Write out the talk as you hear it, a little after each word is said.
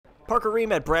Parker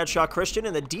Rehm at Bradshaw Christian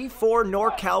in the D4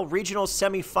 NORCAL Regional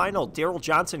Semifinal. Darryl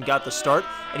Johnson got the start,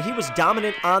 and he was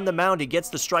dominant on the mound. He gets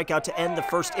the strikeout to end the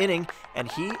first inning, and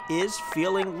he is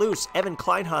feeling loose. Evan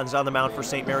KLEINHANS on the mound for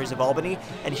St. Mary's of Albany,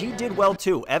 and he did well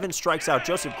too. Evan strikes out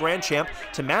Joseph GRANDCHAMP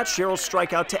to match Cheryl's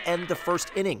strikeout to end the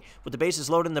first inning. With the bases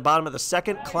loaded in the bottom of the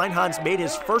second, KLEINHANS made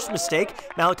his first mistake.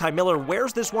 Malachi Miller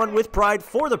wears this one with pride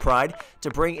for the pride to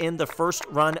bring in the first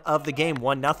run of the game,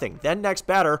 1-0. Then next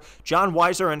batter, John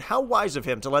Weiser, and how wise of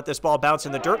him to let this ball bounce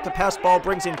in the dirt. The pass ball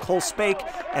brings in Cole Spake,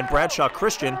 and Bradshaw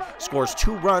Christian scores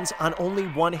 2 runs on only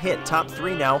 1 hit. Top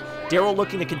 3 now. Darryl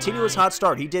looking to continue his hot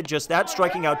start. He did just that,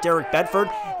 striking out Derrick Bedford.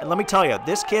 And let me tell you,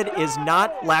 this kid is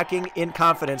not lacking in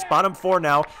confidence. Bottom 4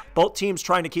 now. Both teams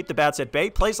trying to keep the bats at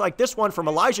bay. Plays like this one from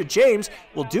Elijah James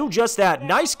will do just that.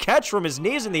 Nice catch from his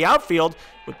knees in the outfield.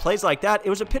 With plays like that, it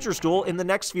was a pitcher's duel in the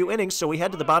next few innings, so we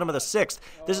head to the bottom of the 6th.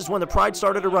 This is when the pride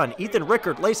started to run. Ethan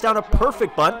Rickard lays down a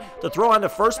perfect bunt to throw on to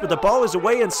first, but the ball is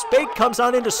away, and Spake comes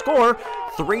on in to score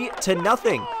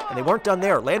 3-0. And they weren't done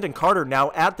there. Landon Carter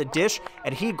now at the dish,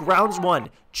 and he grounds one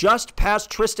just past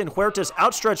Tristan Huerta's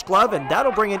outstretched glove, and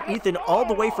that'll bring in Ethan all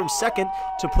the way from second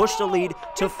to push the lead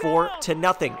to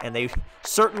 4-0. And they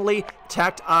certainly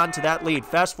tacked on to that lead.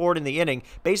 Fast forward in the inning,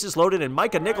 bases loaded, and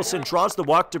Micah Nicholson draws the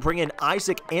walk to bring in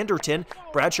Isaac Anderton.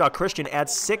 Bradshaw Christian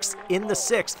adds 6 in the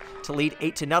 6th to lead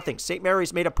 8-0. St.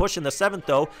 Mary's made a push in the 7th,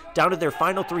 though, down to their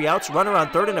final 3 outs. Runner on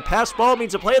third, and a pass ball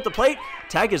means a play at the plate.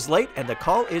 Tag is late, and the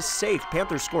call is safe.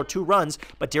 Panthers score 2 runs,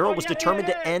 but Darryl was determined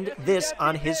to end this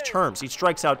on his terms. He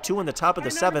strikes out 2 in the top of the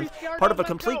 7th, part of a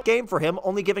complete game for him,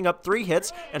 only giving up 3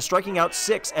 hits and striking out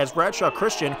 6 as Bradshaw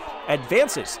Christian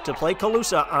advances to play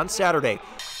Colusa on Saturday.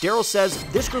 Darryl says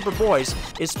this group of boys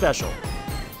is special.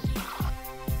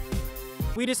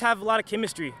 We just have a lot of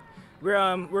chemistry.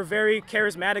 We're very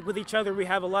charismatic with each other. We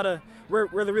have a lot of,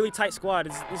 we're the really tight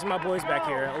squad. These are my boys back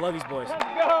here. I love these boys. Let's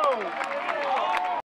go!